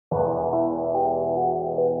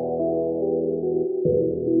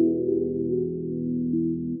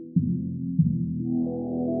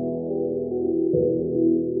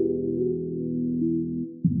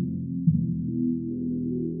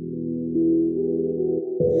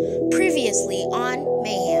Previously on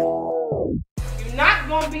Mayhem. You're not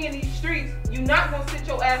gonna be in these streets. You're not gonna sit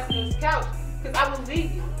your ass on this couch, cause I will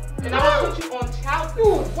leave you. And I will put you on child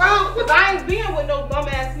support. Well, cause I ain't being with no bum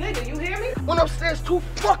ass nigga, you hear me? Went upstairs 2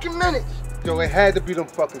 fucking minutes. Yo, it had to be them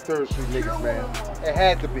fucking Third Street niggas, man. It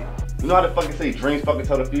had to be. You know how they fucking say dreams fucking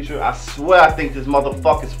tell the future? I swear I think this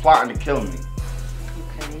motherfucker's plotting to kill me.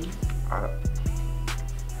 Okay.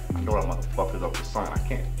 I know that motherfucker's up the sun. I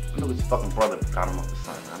can't. I know his fucking brother got him up the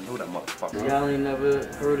sun. I know that motherfucker. Y'all ain't never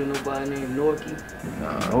heard of nobody named Norky?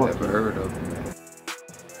 Nah, I never heard of him.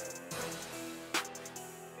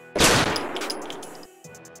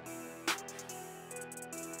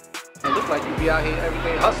 It look like you be out here every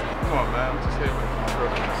day hustling. Come on, man. I'm just here with my girl.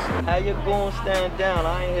 How you goons stand down?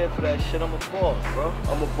 I ain't here for that shit. I'm a boss, bro.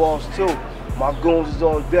 I'm a boss too. My goons is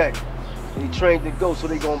on deck. And he trained to go, so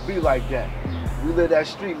they gonna be like that. We live that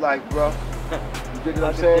street life, bro. You dig what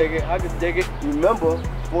I'm saying? I can dig it. Remember,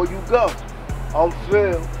 before you go, I'm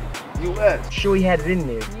Phil, U.S. Sure he had it in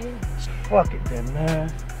there. Yeah. Fuck it then,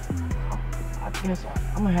 man. I guess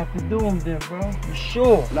I'm gonna have to do him then, bro. You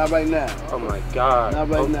sure? Not right now. Oh my God. Not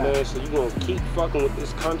right now. Man, so you gonna keep fucking with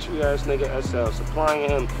this country ass nigga SL, supplying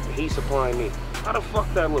him, and he supplying me. How the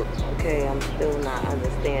fuck that look? Okay, I'm still not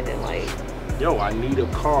understanding, like... Yo, I need a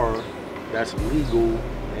car that's legal,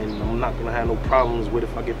 and I'm not gonna have no problems with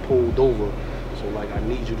if I get pulled over. So like, I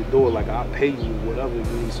need you to do it. Like, I'll pay you whatever you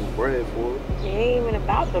need some bread for it. It ain't even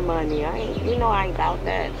about the money. I ain't about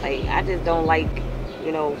that. Like, I just don't like,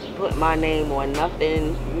 you know, put my name on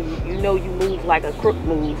nothing. You know you move like a crook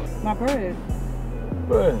move. My bread.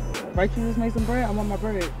 Bread. Right, you just made some bread? I want my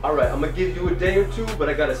bread. All right, I'm gonna give you a day or two, but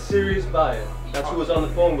I got a serious buyer. That's who I was on the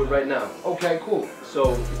phone with right now. Okay, cool.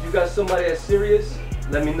 So if you got somebody that's serious,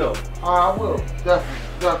 let me know. I will.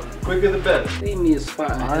 Definitely. Quicker the better. Leave me a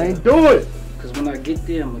spot. I ain't doing it. Cause when I get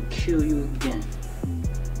there, I'm gonna kill you again.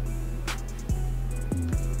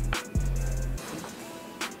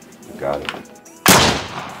 You got it.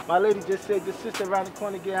 My lady just said your sister around the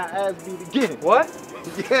corner get her ass beat again. What?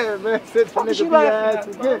 Yeah, man. Said the nigga beat her ass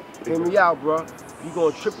again. Hear me out, bro. You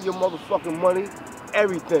gonna triple your motherfucking money,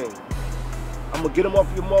 everything. I'm gonna get him off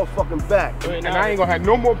your motherfucking back. And I ain't gonna have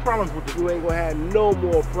no more problems with you. You ain't gonna have no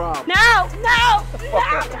more problems. No!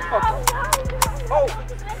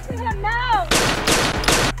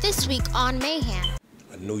 This week on Mayhem.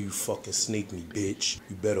 I know you fucking snake me, bitch.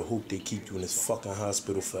 You better hope they keep you in this fucking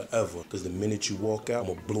hospital forever. Cause the minute you walk out,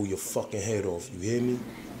 I'm gonna blow your fucking head off. You hear me?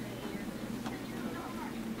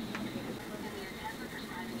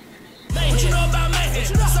 What you know about Mayhem?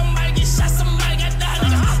 Somebody get shot, somebody got died,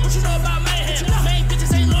 nigga. What you know about Mayhem? Main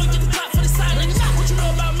bitches ain't low, get the drop for the side, nigga. What you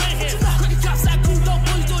know about Mayhem? Cookie cops out, cool dope,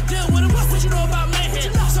 boys do a deal with them. What you know about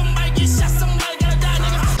Mayhem? Somebody get shot, somebody gotta die,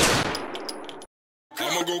 nigga.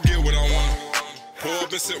 I'ma go get what I want. Pull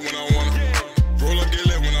up and sit when I want to. Roll up, get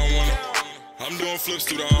lit when I want to. I'm doing flips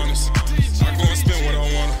through the honest. I go and spend what I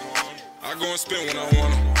want to. I go and spend when I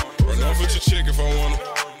want to. Run off with your chick if I want to.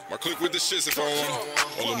 My click with the shits if I want to.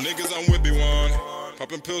 All them niggas I'm with be one.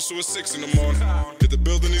 Popping pills to a 6 in the morning. Hit the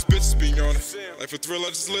building, these bitches be on it. Like for thrill, I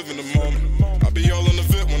just live in the moment. I be all in the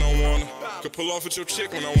VIP when I want to. Could pull off with your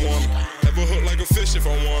chick when I want to. Have a hook like a fish if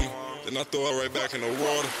I want to. Then I throw it right back in the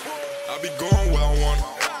water. I be going where I want to.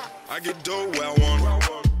 I get dope where I want.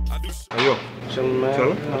 Hey yo, chillin', man.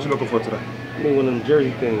 Chillin'? What you looking for today? I need one of them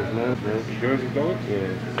Jersey things, man. Jersey dogs? Yeah.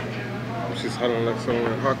 I'm just huddling like someone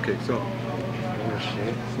with hotcakes, huh? Oh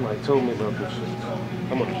shit. Somebody told me about this shit.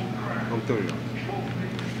 How much? I'm telling you.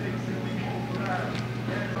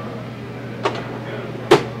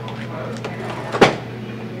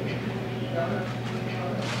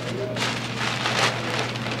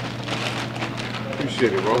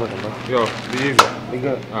 Appreciate it, bro. Yo, be easy. Be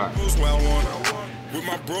good. All right. With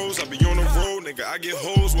my bros, I be on the road, nigga. I get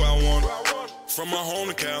hoes where I want. From my home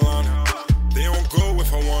to Carolina, they don't go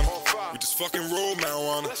if I want. We just fucking roll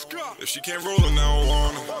marijuana. If she can't roll it, now I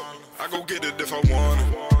want her. I go get it if I want it.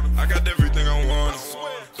 I got everything I want.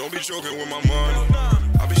 Don't be joking with my money.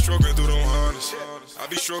 I be struggling through them hundreds. I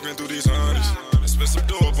be struggling through these hundreds. I spend some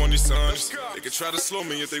dough up on these hundreds. They can try to slow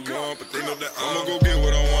me if they want, but they know that I'ma go get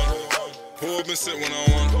what I want. Pull up and sit when I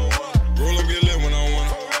want. Roll up, get lit when I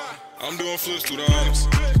want. I'm doing flips through the honest.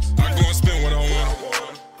 I go and spend what I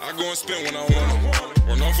want. I go and spend when I want.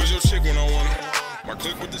 Run off with your chick when I want. My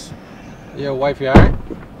click with this. Yeah, wifey, alright?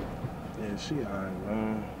 Yeah, she alright,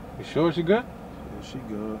 man. You sure she good? Yeah, she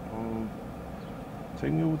good.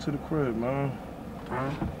 Take me over to the crib, man. When I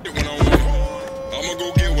want. I'ma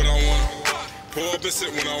go get what I want. Pull up and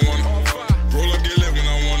sit when I want. Roll up, get lit when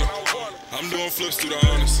I want. I'm doing flips through the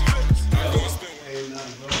honest. I go and spend. Hey, nah,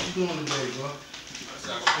 bro. What you doing today, bro?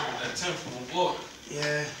 That 10 from my boy.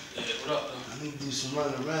 Yeah. Yeah, what up, though? I need to do some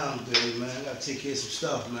running around today, man. I gotta take care of some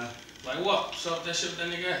stuff, man. Like what? What's up with that shit with that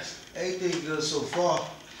nigga ass? Everything good so far.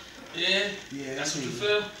 Yeah? Yeah. That's what you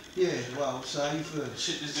feel? Yeah, wow, so how you feel?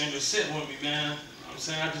 Shit just ain't been sitting with me, man. I'm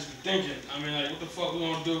saying, I just be thinking. I mean, like, what the fuck we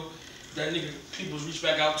gonna do? That nigga, people's reach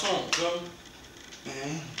back out to him, feel me?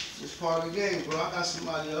 Man, it's just part of the game, bro. I got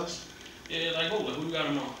somebody else. Yeah, like who? Like, who you got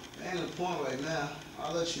him on? Ain't no point right now.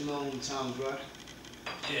 I'll let you know when the time's right.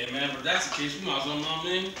 Yeah, man, but if that's the case, we might as well, you know what I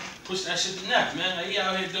mean? Push that shit to next, man. Like, he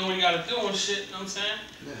out here doing what he gotta do and shit, you know what I'm saying?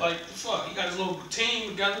 Yeah. Like, the fuck, he got his little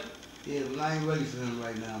team together. Yeah, but I ain't ready for him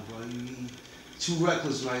right now, bro. He too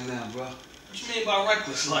reckless right now, bro. What you mean by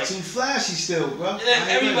reckless? Like, too flashy still, bro. Yeah,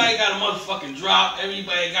 everybody got a motherfucking drop.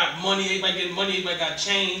 Everybody got money. Everybody getting money. Everybody got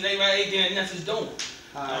chains. Everybody ain't getting nothing doing.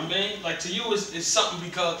 You know what I mean? Like, to you, it's something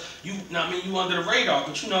because you, know what I mean, you under the radar,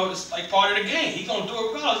 but you know, it's like part of the game. He gonna do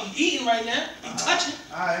it regardless. He eating right now. He touching.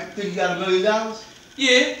 Alright, think you got $1 million?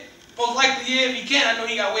 Yeah. Most likely, yeah, if he can. I know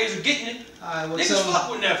he got ways of getting it. Alright, well, niggas fuck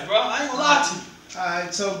with that, bro. I ain't gonna lie to you.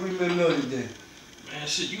 Alright, tell him bring me $1 million then. Man,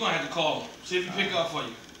 shit, you gonna have to call him. See if he pick up for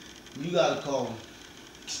you. You gotta call him.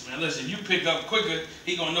 Man, listen, if you pick up quicker,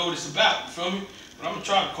 he gonna know what it's about, you feel me? But I'm gonna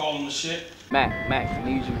try to call him and shit. Max, I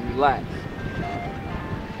need you to relax.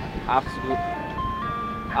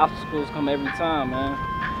 Obstacles come every time, man.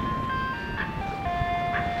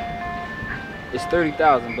 It's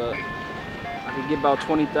 30,000, but I can get about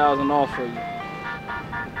 20,000 off for you.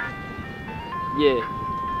 Yeah.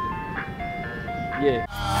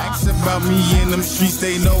 Ask about me in them streets,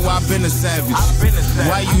 they know I've been a savage.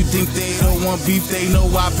 Why you think they don't want beef, they know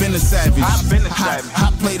I've been a savage.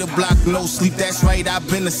 I play the block, no sleep, that's right, I've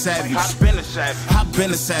been a savage. I've been a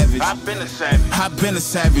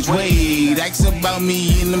savage. Wait, ask about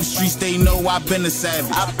me in them streets, they know I've been a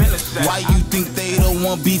savage. Why you think they don't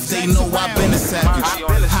want beef, they know I've been a savage. I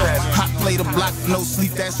play the block, no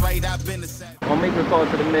sleep, that's right, I've been a savage. I'll make a call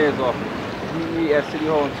to the mayor's office. Meet me at City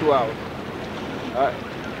Hall in 2 hours. Alright.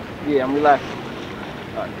 Yeah, I'm relaxing.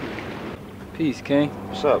 Alright. Peace, King.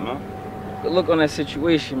 What's up, man? Good look on that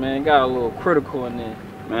situation, man. Got a little critical in there.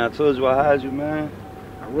 Man, I told you I had you, man.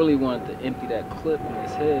 I really wanted to empty that clip in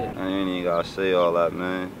his head. I ain't even gotta say all that,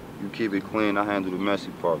 man. You keep it clean, I handle the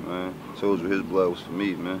messy part, man. I told you his blood was for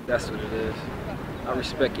me, man. That's what it is. I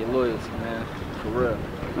respect your loyalty, man. For real.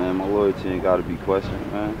 Man, my loyalty ain't gotta be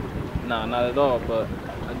questioned, man. Nah, not at all, but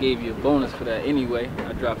I gave you a bonus for that anyway.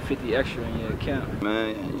 I dropped 50 extra in your account.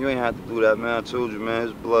 Man, you ain't have to do that, man. I told you, man,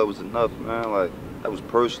 his blood was enough, man. Like, that was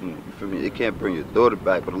personal, you feel me? It can't bring your daughter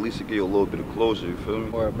back, but at least it give you a little bit of closure, you feel me?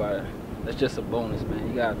 Don't worry about it. That's just a bonus, man.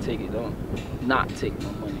 You gotta take it. Don't not take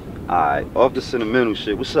my money. Alright, off the sentimental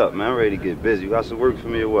shit. What's up, man? I'm ready to get busy. You got some work for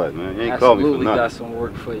me or what, man? You ain't called me for nothing. Absolutely got some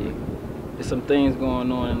work for you. There's some things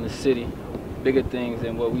going on in the city. Bigger things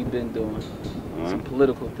than what we've been doing. Some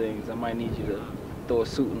political things. I might need you to throw a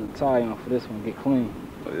suit and a tie on for this one, get clean.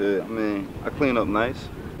 Oh, yeah, I mean, I clean up nice.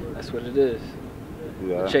 That's what it is.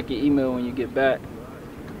 Yeah. Check your email when you get back.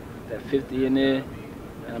 That 50 in there,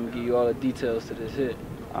 and I'm gonna give you all the details to this hit.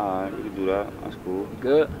 Alright, we can do that. That's cool. You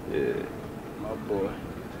good? Yeah. My boy.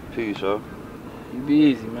 Peace, yo. You be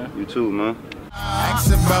easy, man. You too, man. Ask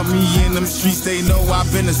about me in them streets, they know I've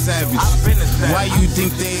been a savage. Why you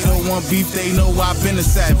think they don't want beef, they know I've been a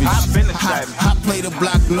savage. I play the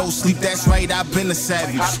block, no sleep, that's right, I've been a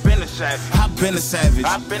savage. I've been a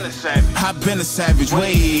savage.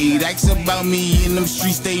 Wait, ask about me in them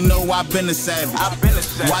streets, they know I've been a savage.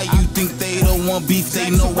 Why you think they don't want beef, they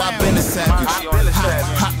know I've been a savage.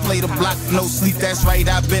 I play the block, no sleep, that's right,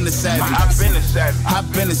 I've been a savage. I've been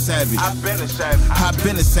a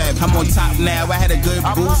savage. I'm on top now, I had a good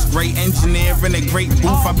boost. Great engineer in a great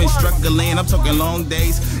booth. I've been struggling, I'm talking long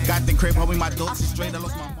days. Got the crib, homie, my thoughts are straight. I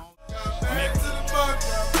lost my mom.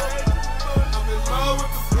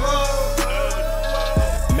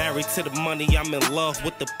 Married to the money, I'm in love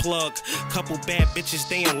with the plug. Couple bad bitches,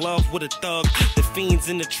 they in love with a thug. The fiends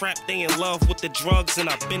in the trap, they in love with the drugs. And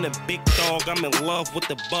I've been a big dog, I'm in love with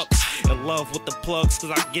the bucks. In love with the plugs,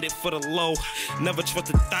 cause I get it for the low. Never trust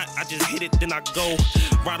a thought, I just hit it, then I go.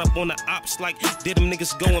 Ride up on the ops like, did them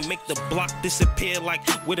niggas go and make the block disappear like,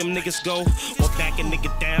 where them niggas go? Or back a nigga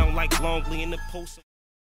down like Longley in the post.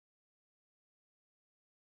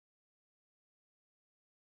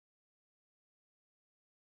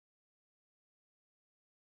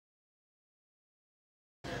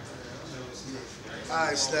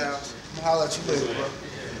 Alright, Style. I'm gonna holler at you later, bro.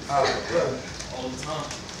 Alright, good. All the time.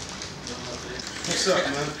 What's up,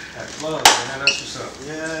 man? That love, man. That's what's up.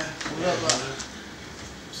 Yeah. What up, brother?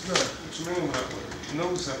 What's up? What you mean what up with it? You know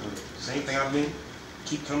what's up with it. Same thing I've been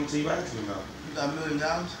keep coming to you asking about. You got $1 million?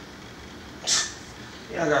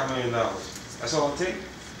 Yeah, I got $1 million. That's all it take?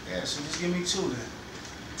 Yeah, so just give me 2 then.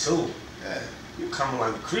 2? Yeah. You coming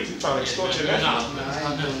like a creep. You trying to extort your nephew. Nah,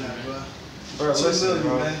 I ain't doing that, bro. Bro, 2 listen, million,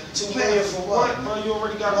 bro. man. 2 million for what, bro? You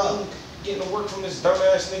already got getting the work from this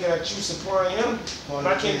dumbass nigga that you supplying him. And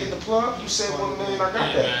I can't get the plug. You said 1 million, I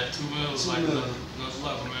got that. Man, 2 million is like another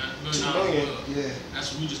level, man. $1 million. Yeah.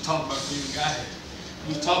 That's what we just talked about before you got here.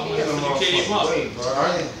 We was talking Get about it before you came up. Wait, bro.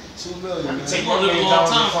 I 2 million, man. take $1 $1 million long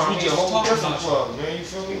time and find me a whole talking different about plug, man. You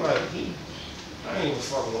feel me? Like, I ain't even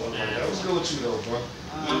fucking with him like that. What's good with you, though, bro?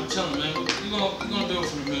 I'm telling you, man, we gonna do it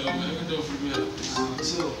for the $1 million, man. We're gonna do it for the $1 million.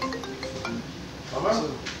 2. All right?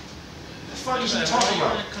 The fuck is you talking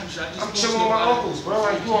about? I'm chilling with my uncles, bro.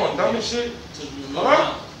 Like, you on dumb and shit?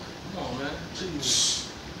 Hello? Come on, man. Please.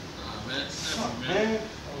 Nah, man. Fuck, man.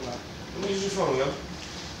 Let me use your phone, yo.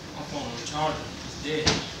 My phone on the charger. It's dead.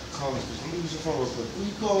 Call me, let me use your phone real quick. Who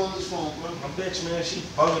you calling on this phone, bro? My bitch, man, she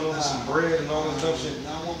bugging over some bread and all this dumb shit.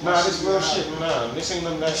 Nah, this real shit, man. Nah, this ain't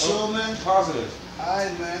nothing that sure, man? Positive.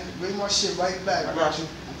 Alright, man. Bring my shit right back, I bro. got you.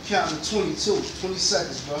 I'm counting 22, 20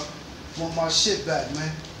 seconds, bro. Want my shit back,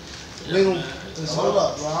 man. Yeah, They don't, man. hold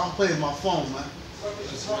up, bro. I don't play with my phone, man.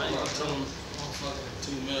 Listen, man, you gotta tell them,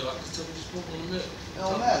 $2 million. I can tell them you spoke on $1 million. It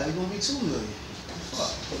don't matter. It's gonna be 2 million.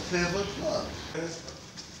 Fuck. Paying for the plug.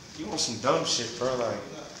 You want some dumb shit, bro. Like,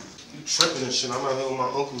 you tripping and shit. I'm out here with my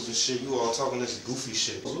uncles and shit. You all talking this goofy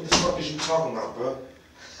shit. What the fuck is you talking about, bro?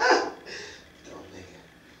 Dumb nigga.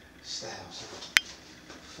 Styles.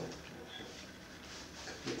 Fuck.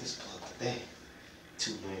 Get this plug today.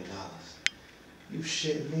 $2 million. You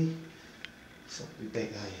shitting me? Fuck you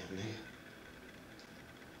think I am, nigga?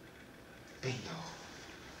 Bingo.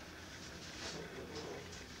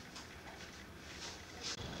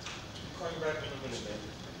 Call you back in a minute, man.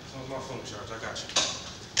 As long as my phone charged, I got you.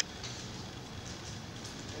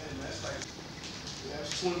 Yeah, man, that's like,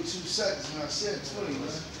 that's 22 seconds when I said 20,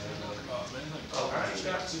 man. Oh, I ain't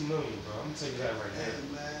got 2 million, bro. I'm gonna tell you that right now. Hey,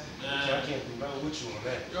 man. I can't do nothing with you on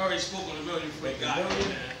that. You already spoke on $1 million before you got here,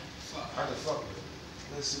 man. I can fuck with it.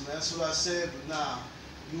 Listen, man, that's what I said, but nah,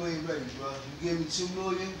 you ain't ready, bro. You give me 2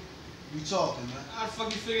 million, we talking, man. How the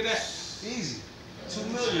fuck you figure that? Easy. 2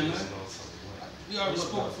 million, man. You already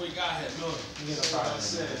spoke before you got here, man. That's what I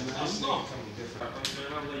said, man. I'm going.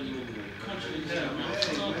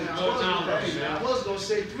 I was gonna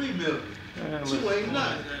say 3 million. 2 ain't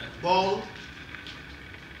nothing. Ball.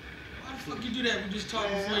 Why the fuck you do that? We just talked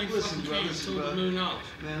before you fucking came and told $1 million.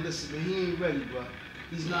 Man, listen, man, he ain't ready, bro.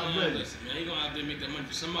 He's not ready. Listen, man, he gonna have to make that money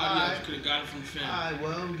for somebody else. You could have got it from the family. Alright,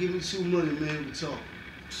 well, give me 2 million, man, we talk.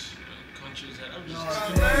 Country is that. I'm just.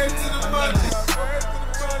 I'm married to the money.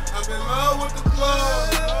 I'm in love with the club.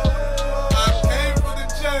 I came for the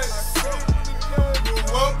check.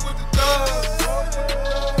 Grew up with the dogs.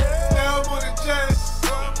 Now I'm on the jet.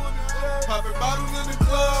 Popping bottles in the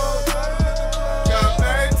club. Got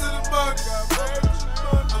married to the money.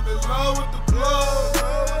 I'm in love with the club.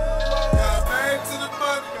 Got married to the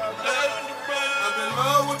money. I'm in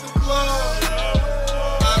love with the club.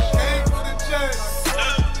 I came for the check.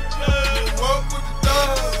 Walk with the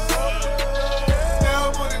dogs. Now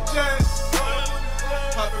I'm on the jet.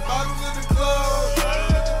 Popping bottles in the club.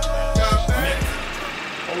 Got married.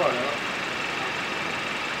 Hold on, yo.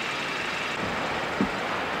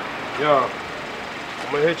 Yo,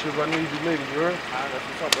 I'm gonna hit you if I need you later, you heard? Alright, that's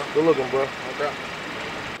what's up, bro. Good looking, bro. Okay.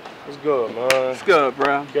 What's good, man? What's good,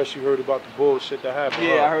 bro? Guess you heard about the bullshit that happened,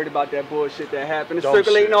 Yeah, huh? I heard about that bullshit that happened. It's Dumb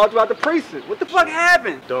circulating shit. all throughout the precinct. What the fuck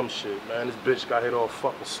happened? Dumb shit, man. This bitch got hit all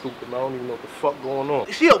fucking stupid, man. I don't even know what the fuck going on.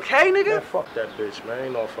 Is she okay, nigga? Man, fuck that bitch, man.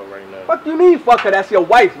 Ain't off her right now. Fuck you mean, fuck her? That's your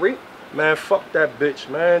wife, Reek. Man, fuck that bitch,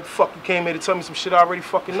 man. Fuck, you came here to tell me some shit I already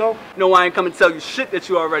fucking know? No, I ain't coming to tell you shit that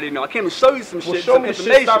you already know. I came to show you some Well, shit, show some me the shit.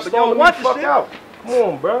 information, Stop but you don't stalling me want the the fuck shit. out. Come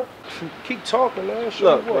on, bro. Keep talking, man. Show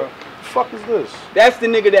Look, me what. bro. The fuck is this? That's the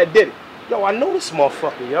nigga that did it. Yo, I know this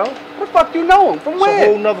motherfucker, yo. What the fuck you know him? From It's a where?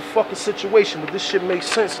 whole nother fucking situation, but this shit makes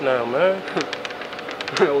sense now, man.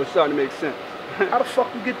 Oh, it's starting to make sense. How the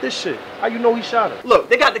fuck you get this shit? How you know he shot her? Look,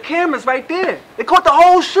 they got the cameras right there. They caught the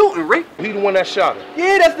whole shooting, Rick. He the one that shot her?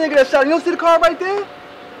 Yeah, that's the nigga that shot her. You don't see the car right there?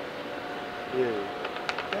 Yeah.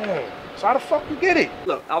 Damn. So how the fuck you get it?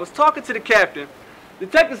 Look, I was talking to the captain.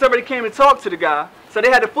 Detectives already came and talked to the guy, so they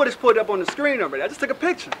had the footage put up on the screen already. I just took a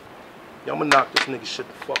picture. Yo, I'ma knock this nigga shit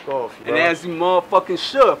the fuck off, bro. And as you motherfucking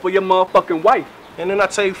should for your motherfucking wife. And then I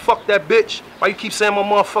tell you, fuck that bitch. Why you keep saying my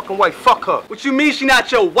motherfucking wife? Fuck her. What you mean she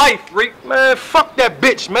not your wife, Rick? Man, fuck that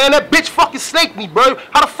bitch, man. That bitch fucking snaked me, bro.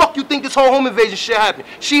 How the fuck you think this whole home invasion shit happened?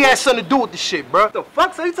 She had something to do with the shit, bro. The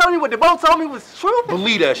fuck? So you telling me what the boat told me was true?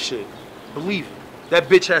 Believe that shit. Believe it. That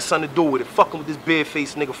bitch has something to do with it. Fucking with this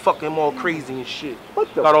bare-faced nigga, fucking him all crazy and shit. What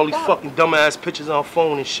the Got all these fuck? fucking dumbass pictures on her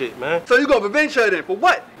phone and shit, man. So you gonna revenge her then, for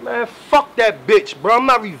what? Man, fuck that bitch, bro. I'm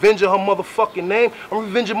not revenging her motherfucking name. I'm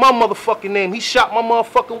revenging my motherfucking name. He shot my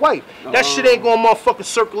motherfucking wife. That shit ain't gonna motherfucking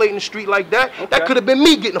circulate in the street like that. Okay. That could have been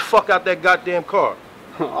me getting the fuck out that goddamn car.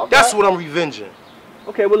 That's what I'm revenging.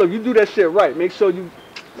 Okay, well look, you do that shit right. Make sure you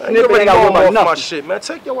Man, you already know I'm off my shit, man.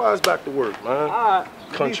 Take your eyes back to work, man. Alright.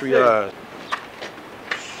 Country eyes.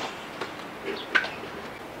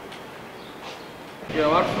 Yo,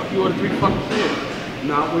 why the fuck you ordered 3 fucking shit?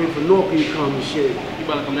 Nah, I'm waiting for Norky to come and shit. You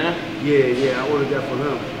about to come down? Yeah, I ordered that for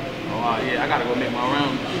him. Oh, yeah, I gotta go make my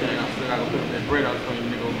rounds and shit. I still gotta go put that bread out for you,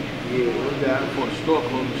 nigga. Yeah, what's that? Before the store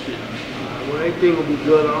closed and shit. Well, everything will be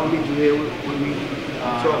good. I'll meet you here when we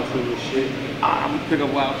talk to you and shit. I'm gonna pick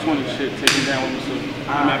up Wild 20 shit, take you down with me, so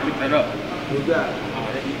I might pick that up. What's that?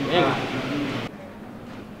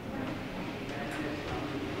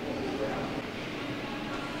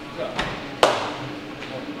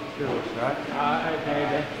 Alright,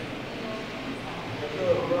 baby.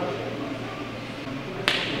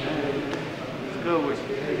 It's good with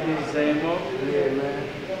you. Everything same old? Yeah, man.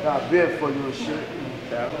 Got a beer for you and shit.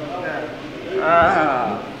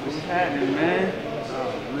 What's happening, man?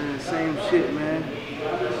 Oh, man, same shit, man.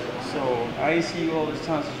 So, I ain't see you all this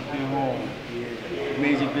time since you've been home. Yeah.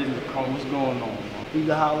 Major business call. What's going on? Need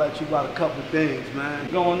to holler at you about a couple things, man.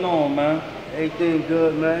 What's going on, man? Everything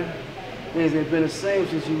good, man. Things ain't been the same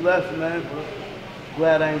since you left, man. But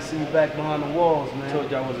glad I ain't see you back behind the walls, man. Told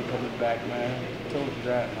you I wasn't coming back, man. Told you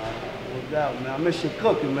that, man. No doubt, man. I miss your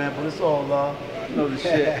cooking, man, but it's all love. You know the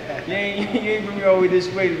shit. you ain't bring me all the way this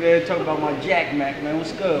way, man. Talk about my Jack Mac, man.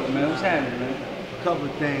 What's good, man? What's happening, man? A couple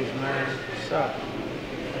of things, man. What's up?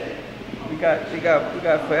 We got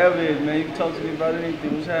forever here, man. You can talk to me about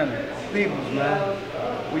anything. What's happening? Peoples, man.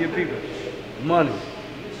 Who your people? Money.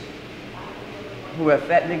 Who, that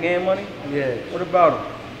fat nigga and money? Yeah. What about him?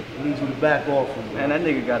 I need you to back off from him. Man, that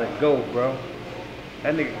nigga gotta go, bro.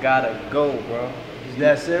 That nigga gotta go, bro. Is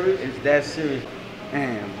that serious? It's that serious.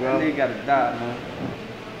 Damn, bro. That nigga gotta die, man.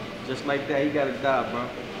 Just like that, he gotta die, bro.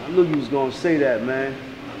 I knew you was gonna say that, man.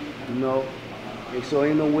 You know? And so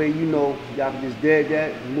ain't no way, you know, y'all can just dead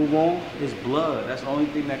that and move on? It's blood. That's the only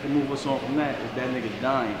thing that can move us on from that is that nigga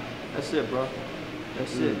dying. That's it, bro.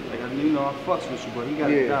 That's it. Like, you know, I fucks with you, bro. He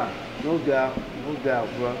gotta die. No doubt,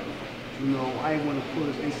 bro. You know, I ain't wanna put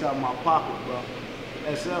this inside my pocket, bro.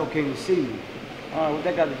 SL came to see me. All right, what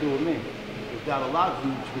that got to do with me? It got a lot to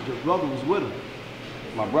do because your brother was with him.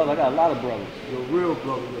 My brother? I got a lot of brothers. Your real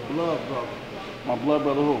brother, your blood brother. My blood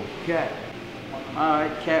brother who? Cat. All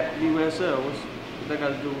right, Cat, you SL. What that got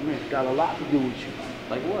to do with me? Got a lot to do with you.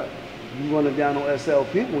 Like what? You running down on SL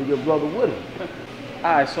people and your brother with him.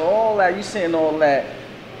 All right, so all that, you saying all that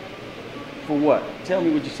for what? Tell me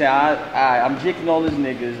what you say. I'm jicking all these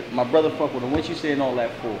niggas. My brother fuck with him. What you saying all that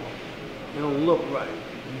for? It don't look right.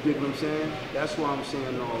 You dig what I'm saying? That's why I'm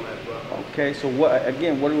saying all that, bro. Okay, so what?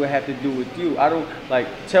 Again, what do it have to do with you? I don't like.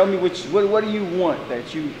 Tell me what do you want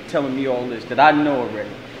that you telling me all this that I know already?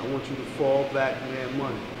 I want you to fall back, man,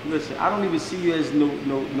 money. Listen, I don't even see you as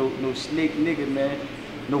no snake nigga, man.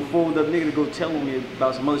 No fold up nigga to go telling me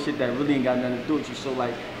about some other shit that really ain't got nothing to do with you. So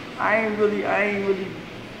like, I ain't really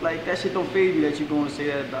like that shit don't faze me that you going to say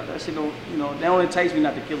that about. That shit don't, you know, that don't entice me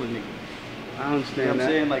not to kill a nigga. I understand you know what I'm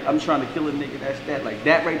saying? Like, I'm trying to kill a nigga, that's that. Like,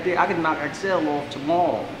 that right there, I can knock Axel off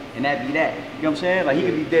tomorrow, and that be that. You know what I'm saying? Like, he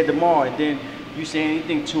could be dead tomorrow, and then you say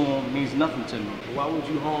anything to him means nothing to me. Why would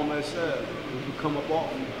you harm SL? If you come up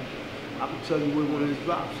off me, I can tell you where one of his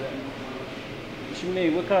drops at. What you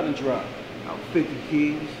mean? What kind of drop? About 50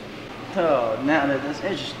 keys. Oh, now that's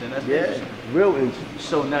interesting. That's interesting. Real interesting.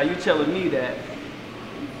 So now you telling me that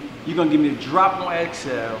you're gonna give me a drop on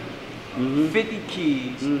XL, 50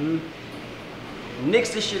 keys, nix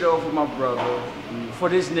the shit off with my brother for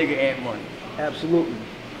this nigga Ant money. Absolutely.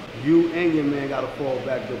 You and your man gotta fall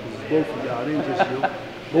back though, because both of y'all, it ain't just you.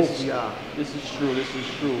 Both of y'all. This is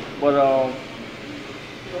true. But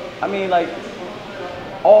I mean, like,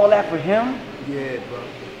 all that for him? Yeah, bro.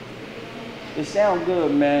 It sound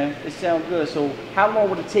good, man. It sound good. So how long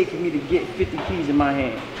would it take for me to get 50 keys in my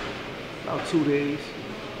hand? About 2 days.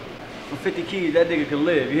 For 50 keys, that nigga can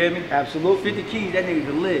live. You hear me? Absolutely. 50 keys, that nigga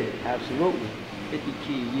can live. Absolutely. 50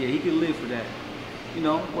 keys, yeah, he can live for that. You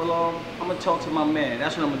know, well, I'm gonna talk to my man.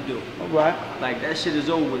 That's what I'm gonna do. All right. Like, that shit is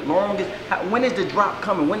over with. When is the drop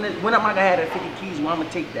coming? When am I gonna have that 50 keys when I'm gonna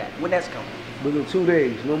take that? When that's coming? Within 2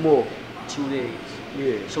 days, no more. 2 days.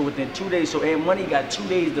 Yeah. So within 2 days, so Ant Money got 2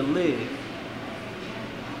 days to live.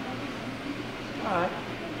 All right.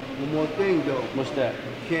 One more thing though. What's that?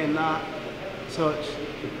 You cannot touch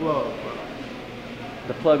the plug, bro.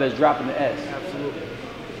 The plug that's dropping the S. Absolutely.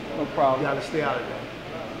 No problem. You gotta stay out of that.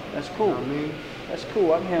 That's cool. You know what I mean? That's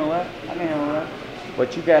cool. I can handle that. I can handle that.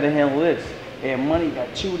 But you gotta handle this. And money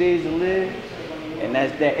got 2 days to live, and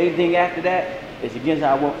that's that. Anything after that is against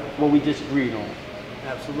what we just agreed on.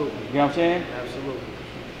 Absolutely. You know what I'm saying? Absolutely.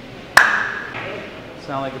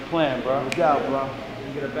 Sound like a plan, bro. Look out, bro.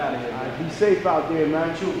 You get up out of here. Right, be safe out there,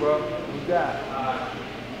 man. Too, bro. Look out.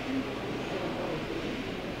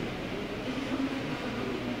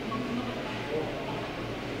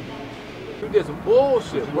 You did some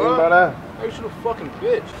bullshit, bro. Hey, you should have fucking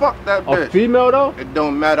bitch. Fuck that bitch. A female though? It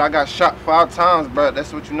don't matter. I got shot 5 times, bro.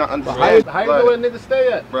 That's what you not understand. How you know where nigga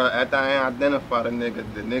stay at? Bro, after I ain't identify the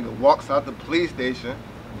nigga walks out the police station,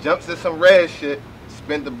 jumps in some red shit,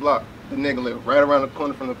 spin the block. The nigga live right around the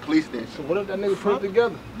corner from the police station. So what if that nigga put it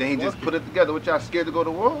together? Then he just put it together. What y'all scared to go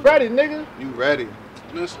to war? Ready, nigga. You ready?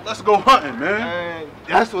 Let's go hunting, man.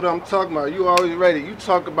 That's what I'm talking about. You always ready. You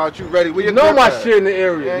talk about you ready. Where You know my shit in the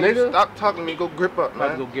area, man, nigga. You stop talking to me. Go grip up, man.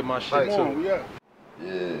 I'm about to go get my shit Like, too.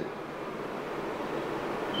 Yeah.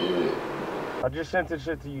 I just sent this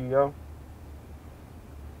shit to you, yo.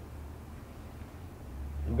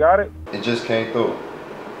 You got it? It just came through.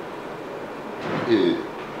 Yeah.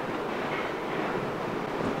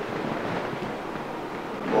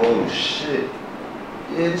 Oh shit.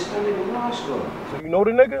 Yeah, this that nigga Roscoe. So you know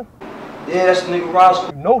the nigga? Yeah, that's the nigga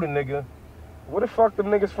Roscoe. You know the nigga. Where the fuck them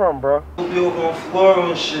niggas from, bro? Be over on Florida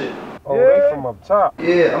and shit. Oh, they from up top.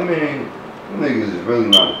 Yeah, I mean, them niggas is really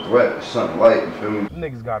not a threat or something light, you feel me? Them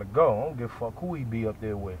niggas gotta go. I don't give a fuck who he be up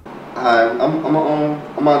there with. Alright,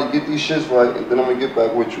 I'm out to get these shits right, and then I'm gonna get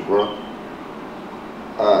back with you, bro.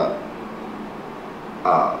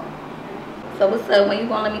 So what's up? When you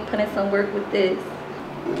gonna let me put in some work with this?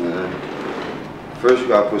 First you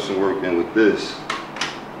gotta put some work in with this.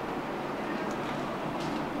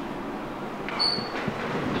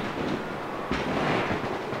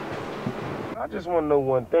 I just wanna know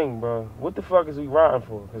one thing, bro. What the fuck is we riding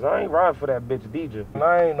for? Cause I ain't riding for that bitch DJ. And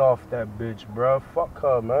I ain't off that bitch, bro. Fuck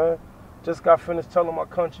her, man. Just got finished telling my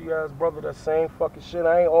country ass brother that same fucking shit.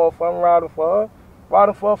 I ain't off. I'm riding for her.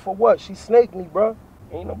 Riding for her for what? She snaked me, bro.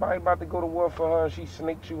 Ain't nobody about to go to war for her and she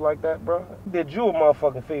snaked you like that, bro. Did you a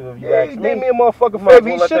motherfucking favor if you ask me? He did me a motherfucking favor.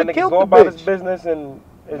 He should have killed the bitch. Go about his business and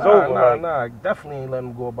it's over. Nah. Definitely ain't letting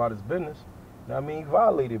him go about his business. I mean, he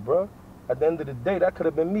violated, bro. At the end of the day, that could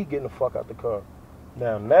have been me getting the fuck out the car.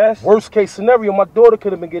 Now, that's worst case scenario. My daughter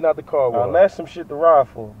could have been getting out the car. Now, that's some shit to ride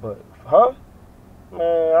for, but huh?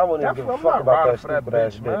 Man, I wouldn't even give a fuck about that stupid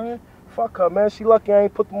ass bitch. Man. Fuck her, man. She lucky I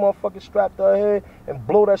ain't put the motherfucking strap to her head and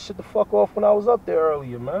blow that shit the fuck off when I was up there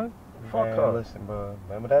earlier, man. Fuck her. Listen, bro.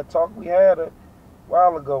 Remember that talk we had a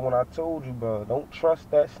while ago when I told you, bro? Don't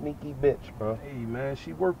trust that sneaky bitch, bro. Hey, man,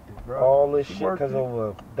 she worked it, bro. All this shit because of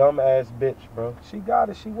a dumb ass bitch, bro. She got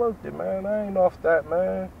it. She worked it, man. I ain't off that,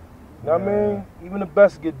 man. You know what I mean? Even the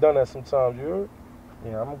best get done at sometimes, you heard?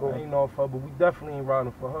 Yeah, I'm gonna go. I ain't off her, but we definitely ain't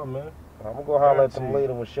riding for her, man. I'm gonna go holler at them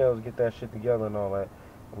later when Shells get that shit together and all that.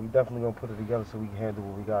 We definitely gonna put it together so we can handle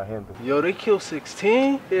what we gotta handle. Yo, they killed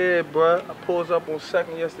 16? Yeah, bro. I pulls up on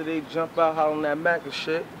 2nd yesterday, jump out hollering that Mac and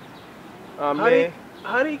shit. How they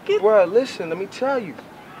get? Bro, listen, let me tell you.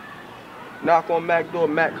 Knock on Mac door,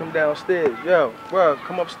 Mac come downstairs. Yo, bro,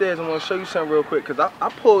 come upstairs. I wanna show you something real quick. Cause I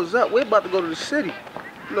pulls up, we're about to go to the city.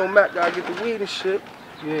 You know, Mac gotta get the weed and shit.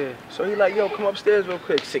 Yeah. So he like, yo, come upstairs real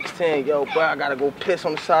quick. 16, yo, bro, I gotta go piss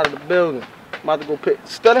on the side of the building. I'm about to go piss.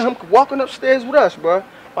 Instead of him walking upstairs with us, bro.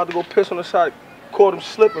 About to go piss on the side. Caught him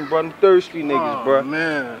slipping, bro. Them 3rd Street niggas, bro.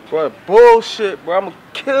 Man. Bro, bullshit, bro. I'm gonna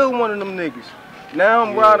kill one of them niggas. Now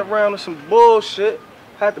I'm riding around with some bullshit.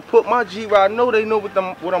 Had to put my G-Ride. I know they know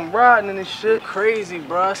what I'm riding and this shit. Crazy,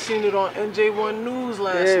 bro. I seen it on NJ1 News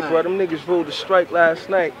last night. Yeah, bro. Them niggas rolled a strike last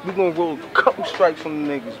night. We gonna roll a couple strikes from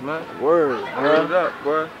them niggas, man. Word, bro. Word up,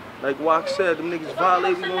 bro. Like Walk said, them niggas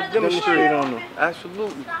violate, we gonna demonstrate on them.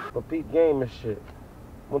 Absolutely. But peep game and shit.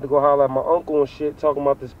 Went to go holler at my uncle and shit, talking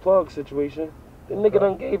about this plug situation. The nigga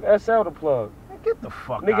done gave SL the plug. Get the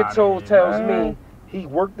fuck nigga out tells me he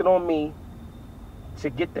worked it on me to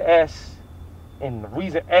get the S, and the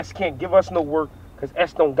reason S can't give us no work, cause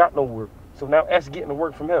S don't got no work. So now S getting the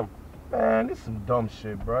work from him. Man, this some dumb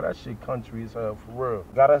shit, bro. That shit country as hell, for real.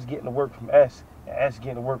 Got us getting the work from S, and S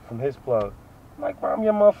getting the work from his plug. I'm like, bro, I'm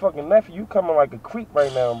your motherfucking nephew. You coming like a creep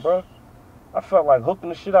right now, bro. I felt like hooking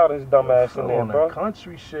the shit out of his dumb ass in there, bro.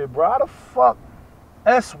 Country shit, bro. How the fuck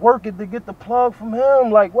S working to get the plug from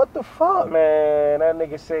him? Like, what the fuck? Man, that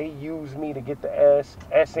nigga said he used me to get the S.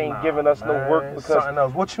 S ain't giving us no work because... Something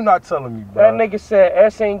else. What you not telling me, bro? That nigga said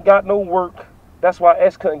S ain't got no work That's why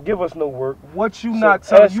S couldn't give us no work. What you not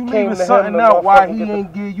telling? You leaving something out why he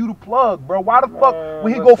ain't give you the plug, bro. Why the fuck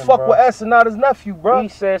when he go fuck with S and not his nephew, bro? He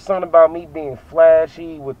said something about me being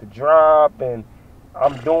flashy with the drop and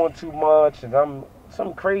I'm doing too much and I'm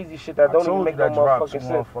some crazy shit that don't even make no motherfucking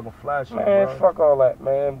sense. Motherfucking flashy, man, bro. fuck all that,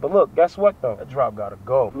 man. But look, guess what though? That drop gotta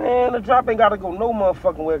go. Man, the drop ain't gotta go no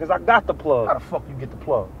motherfucking way, cause I got the plug. How the fuck you get the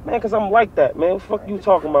plug? Man, cause I'm like that, man. What the fuck you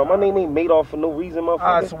talking about? My name ain't Madoff for no reason, motherfucker.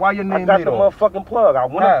 Alright, so why your name I got Madoff? the motherfucking plug. I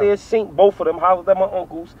went up there, synced both of them, hollered at my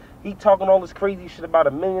uncles. He talking all this crazy shit about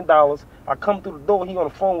 $1 million. I come through the door, he on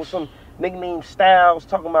the phone with some nigga named Styles,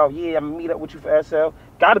 talking about, yeah, I'm gonna meet up with you for SL.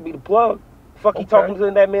 Gotta be the plug. Fuck he talking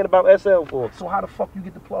to that man about SL for? So how the fuck you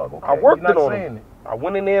get the plug? Okay, I worked it on him. I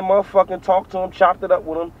went in there, motherfucking talked to him, chopped it up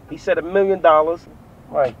with him. He said $1 million.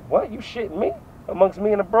 Like, what? You shitting me? Amongst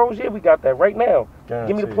me and the bros, yeah, we got that right now.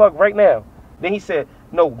 Give me the plug right now. Then he said,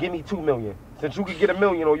 no, give me $2 million. Since you could get $1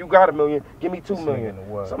 million or you got $1 million, give me $2 million.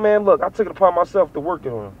 So man, look, I took it upon myself to work it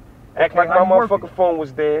on him. Act like my motherfucking phone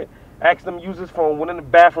was dead. Asked him to use his phone, went in the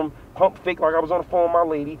bathroom, pump fake like I was on the phone with my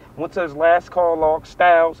lady, went to his last call log,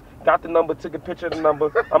 Styles, got the number, took a picture of the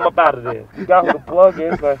number, I'm up out of there. You got who the plug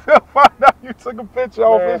is. Like, Phil found out you took a picture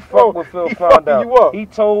off his phone. Fuck what Phil found out. You up. He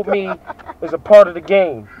told me it's a part of the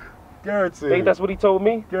game. Guaranteed. Think that's what he told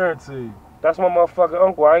me? Guaranteed. That's my motherfucking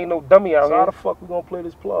uncle. I ain't no dummy out So here. how the fuck we gonna play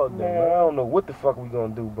this plug then, man? I don't know what the fuck we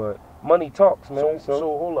gonna do, but money talks, man. So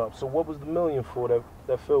hold up. So what was the million for that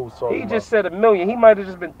Phil was talking about? He just said $1 million. He might have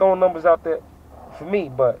just been throwing numbers out there for me,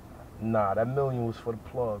 but nah, that $1 million was for the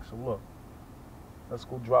plug. So look, let's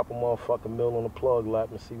go drop a motherfucking mill on the plug lap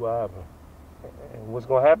and see what happens. And what's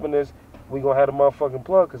gonna happen is we gonna have the motherfucking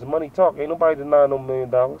plug, cause the money talk. Ain't nobody denying no $1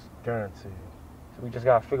 million. Guaranteed. So we just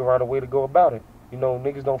gotta figure out a way to go about it. You know,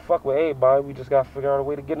 niggas don't fuck with everybody. We just gotta figure out a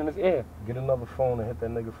way to get in his ear. Get another phone and hit that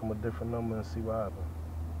nigga from a different number and see what happens.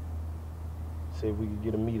 See if we can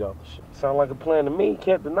get a meet out the shit. Sound like a plan to me.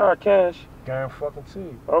 Can't deny cash.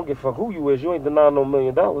 Guaranteed. I don't give a fuck who you is. You ain't denying no $1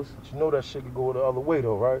 million. But you know that shit could go the other way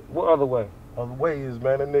though, right? What other way? Other way is,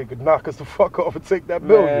 man, that nigga could knock us the fuck off and take that $1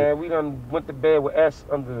 million. Man, we done went to bed with S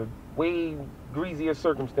under way greasier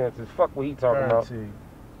circumstances. Fuck what he talking about.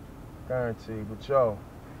 Guaranteed. But yo,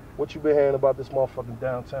 what you been hearing about this motherfucking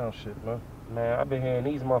downtown shit, man? Man, I've been hearing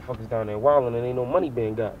these motherfuckers down there wilding and ain't no money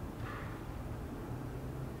being got.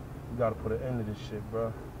 You gotta put an end to this shit,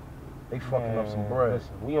 bro. They fucking up some bread.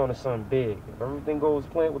 Listen, we on to something big. If everything goes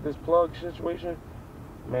planned with this plug situation,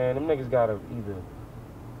 man, them niggas gotta either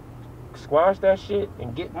squash that shit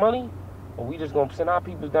and get money, or we just gonna send our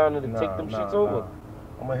people down there to take them shits over.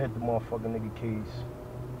 I'm gonna hit the motherfucking nigga case.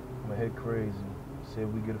 I'm gonna hit crazy. See if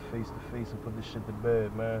we get a face-to-face and put this shit to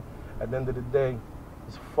bed, man. At the end of the day,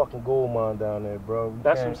 it's a fucking gold mine down there, bro.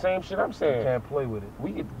 That's some same shit I'm saying. You can't play with it.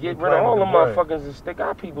 We could get rid of all them motherfuckers and stick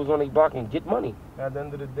our peoples on their block and get money. At the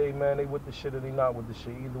end of the day, man, they with the shit or they not with the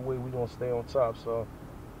shit. Either way, we gonna stay on top. So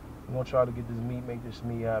we gonna try to get this meat, make this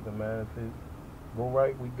meat happen, man. If it go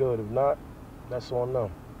right, we good. If not, that's on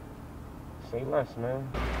them. Say less, man.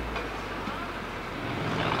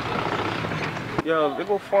 Yo, there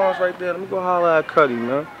go Farms right there. Let me go holler at Cuddy,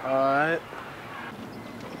 man. Alright.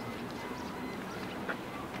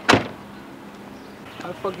 How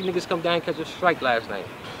the fuck you niggas come down and catch a strike last night?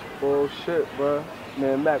 Bullshit, bro.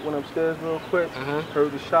 Man, Mac went upstairs real quick.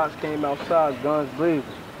 Heard the shots came outside, guns blazing.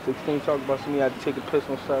 16 talked about somebody had to take a piss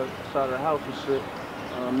on the side of the house and shit.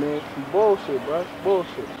 Man, some bullshit, bro.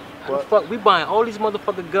 Bullshit. How the fuck we buying all these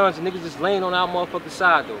motherfucking guns and niggas just laying on our motherfucking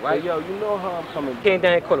side though, right? Hey, yo, you know how I'm coming. Came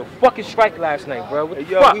down and caught a fucking strike last night, bro. What the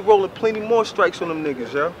yo, fuck? we rolling plenty more strikes on them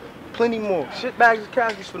niggas, yo. Plenty more. Shit bags and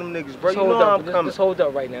caskets for them niggas, bro. You know how I'm coming. Just hold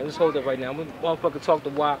up right now. Just hold up right now. I'm gonna motherfucker talk to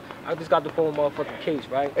Wild. I just got the phone motherfucking case,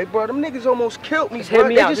 right? Hey, bro, them niggas almost killed me, just bro. Hear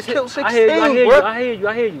me they out. just killed 16, I hear you. bro. I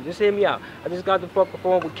hear you. Just hear me out. I just got the fucking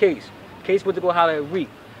phone with Case. Case went to go holler at Reek.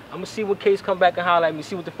 I'm gonna see when Case come back and holler at me,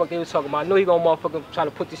 see what the fuck they was talking about. I know he gonna motherfucking try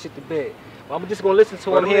to put this shit to bed. But I'm just gonna listen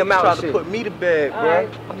to him, hear him out. Try to put me to bed, bro. Right.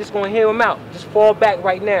 I'm just gonna hear him out. Just fall back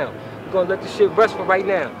right now. We're gonna let the shit rest for right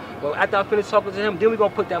now. But after I finish talking to him, then we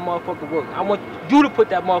gonna put that motherfucker work. I want you to put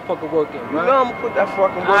that motherfucker work in, bro. You know I'm gonna put that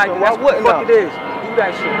fucking work in. Why wouldn't I? That's what the fuck it is. Do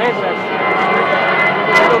that shit. Answer that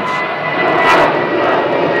shit.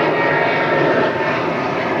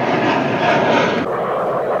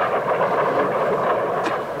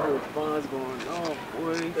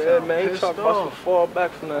 Yeah, man, he talking about some fall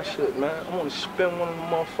back from that shit, man. I want to spin one of them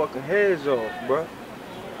motherfucking heads off, bro.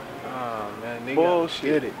 Ah, man, nigga.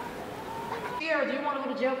 Bullshit. Sierra, do you want to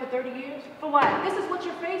go to jail for 30 years? For what? This is what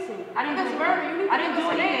you're facing. I didn't do murder. I didn't do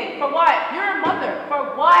anything. For what? You're a mother. For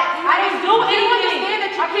what? I didn't do anything. You understand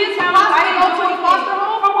that your kids have to go to a foster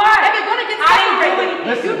home? For what? If you're gonna get separated,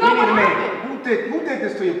 you know what happened. Who did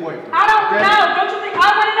this to your boyfriend? I don't know. Don't you think I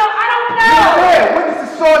want to know? I don't know. You were there.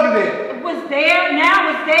 Witnesses saw you there. Was there? Now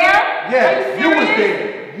was there? Yes, you was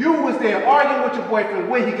there. You was there arguing with your boyfriend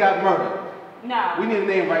when he got murdered. No. We need a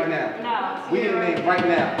name right now. No. We need a name right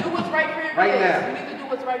now. Do what's right for your right kids. Now. You need to do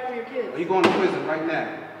what's right for your kids. Are you going to prison right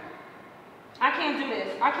now? I can't do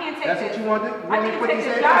this. I can't take That's this. what you want to do? You I want me to can't put take these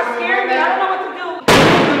this. handcuffs Y'all on you scared right me. I now? don't know what to do.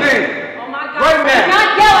 What's the name? Oh my God. Right now. Do not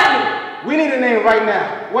yell at me. We need a name right now.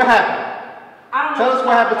 What happened? I don't know. Tell us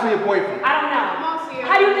what happened to your boyfriend. I don't know.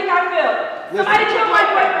 How do you think I feel? Listen. Somebody killed my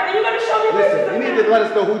boyfriend. Are you going to show me Listen, pictures you of need him? to let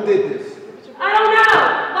us know who did this. I don't know.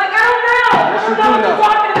 Like, I don't know. Yes, I you don't know what do know. you're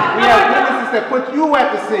talking about. We No, have I don't. witnesses that put you at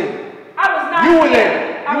the scene. I was not You were there.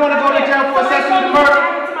 there. You want to go to jail for accessory to Somebody murder? told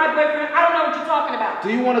me what happened to my boyfriend. I don't know what you're talking about. Do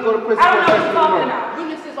you want to go to prison I for don't know what accessory you're to talking murder? about.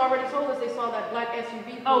 Witnesses already told us they saw that black SUV.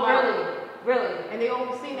 Oh, really? Really? And they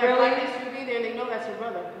only seen that Really? black SUV there and they know that's your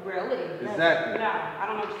brother. Really? Exactly. No, I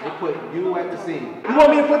don't know what you're They talking put you at the scene. You want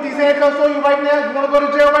me to put these handcuffs on you right now? You want to go to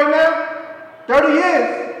jail right now? 30 years.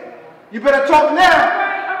 You better talk now. All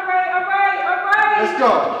right. Let's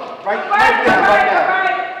go. Right now.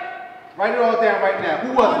 Write it all down right now.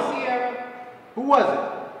 Who was it? Sierra. Who was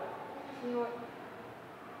it?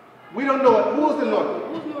 We don't know it. Who was the Norton?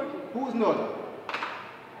 Who's Norton? Who's Norton?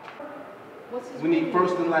 What's his We need name?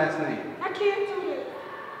 first and last name. I can't do this.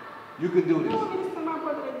 You can do this. I want me to send my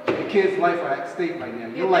brother to jail. The kid's life are at stake right now.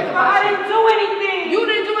 Your life is But at I stake. didn't do anything. You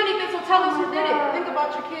didn't do anything, so tell us who did it. Think about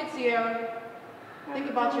your kids, Sierra. Think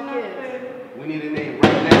about your kids. We need a name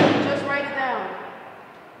right now. Just write it down.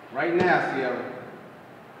 Right now, Sierra.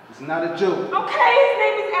 It's not a joke. Okay, his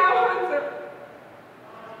name is Al Hunter.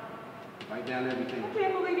 Write down everything. I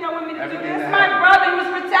can't believe y'all want me to do Everything this. that My happened. brother, he was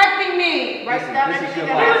protecting me. Write Listen, down this is everything your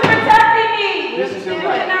He that was life. protecting me. This is your You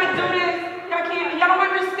life. cannot do this. Y'all don't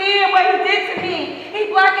understand what he did to me. He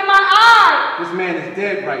blackened my eye. This man is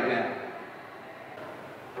dead right now.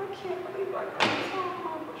 I can't believe I got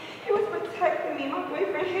home. He was protecting me. My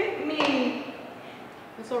boyfriend hit me.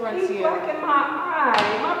 It's all right, He Sierra. blackened my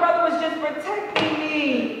eye. My brother was just protecting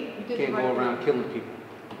me. You can't go around killing people.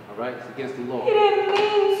 All right? It's against the law. He didn't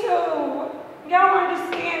mean to. Y'all don't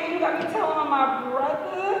understand. You got me telling on my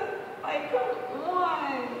brother. Like, come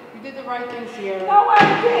on. You did the right thing, Sierra. No,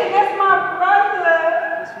 I didn't. That's my brother.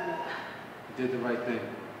 Yes, you did. You did the right thing.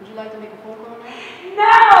 Would you like to make a phone call now?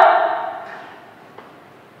 No!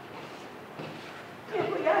 Can't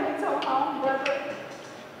believe I didn't tell my own brother.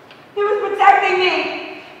 He was protecting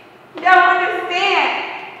me. Y'all don't understand.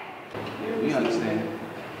 Yeah, we understand.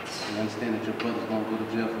 We understand that your brother's gonna go to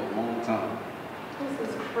jail for a long time. This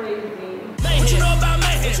is crazy. What you know about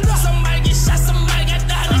Mayhem? Somebody get shot, somebody got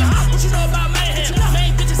died, nigga. What you know about Mayhem?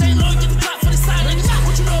 Main bitches ain't loyal, get the clock for the side, nigga.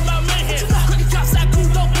 What you know about Mayhem? Crooked cops like cool,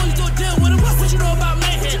 dope boys, do a deal with them. What you know about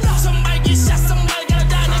Mayhem? Somebody get shot, somebody gotta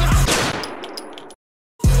die, nigga.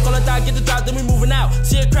 Call a dog, get the drop, then we moving out.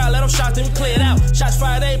 See a crowd, let them shot, then we clear it out. Shots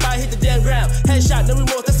fired, everybody hit the damn ground. Headshot, then we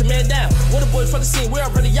walk, that's the man down. What the boys from the scene, we're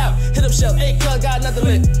already out. Hit up shell, hey, cuz got another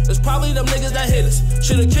lick. It's probably them niggas that hit us.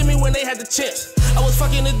 Should've killed me when they had the chance. I was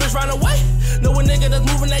fucking this bitch right away. Know a nigga that's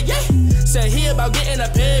moving that yay. Said he about getting a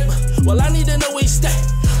pig. Well, I need to know where he stay.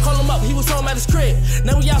 Call him up, he was home at his crib.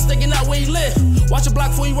 Now we out staking out where he live. Watch a block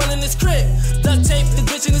before he run in his crib. Duct tape, this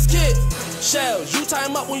bitch and his kid. Shells, you tie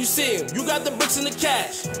him up when you see him. You got the bricks and the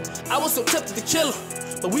cash. I was so tempted to kill him,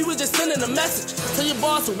 but we was just sending a message. Tell your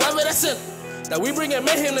boss, whoever that's in. Now we bringin'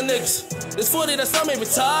 mayhem to niggas. This 40 that's on me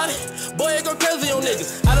retarded. Boy, it go crazy on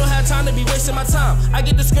niggas. I don't have time to be wasting my time. I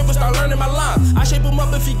get the script and start learning my lines. I shape him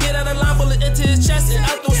up if he get out of line. Bullet into his chest and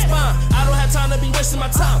out through his spine. I don't have time to be wasting my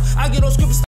time. I get on script and